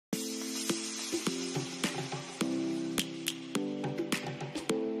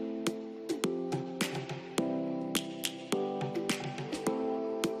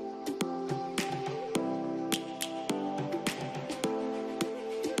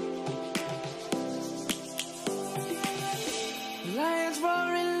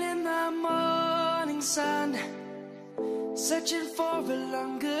searching for a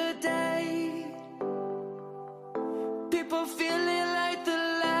longer day. People feeling like the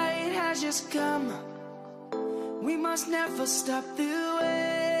light has just come. We must never stop the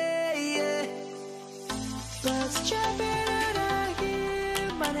way. Birds jumping and I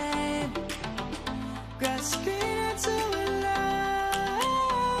hear my name, grasping into a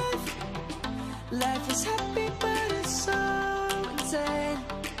life. Life is happy but it's so insane.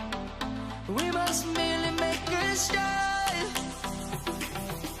 We must merely make a start.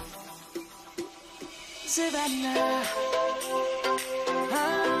 Savannah,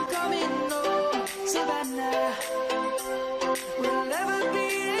 I'm coming home. Savannah, we'll never be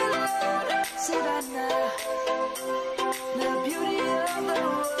alone. Savannah, the beauty of the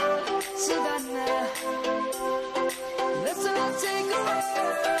world. Savannah, let's all take a walk.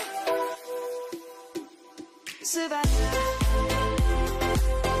 Savannah.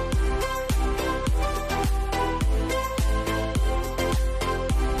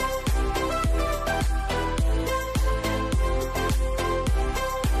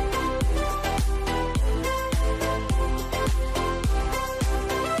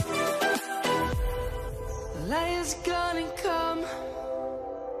 Lion's gonna come.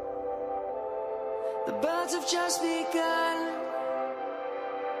 The birds have just begun.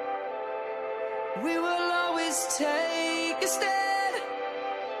 We will always take a stand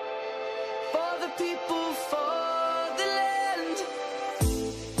for the people, for the land.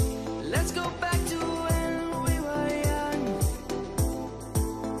 Let's go back to when we were young.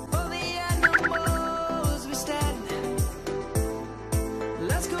 For the animals we stand.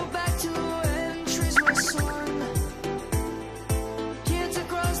 Let's go back to when trees were swung. Kids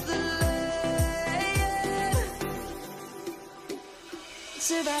across the land.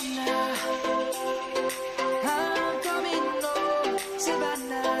 Savannah, I'm coming home.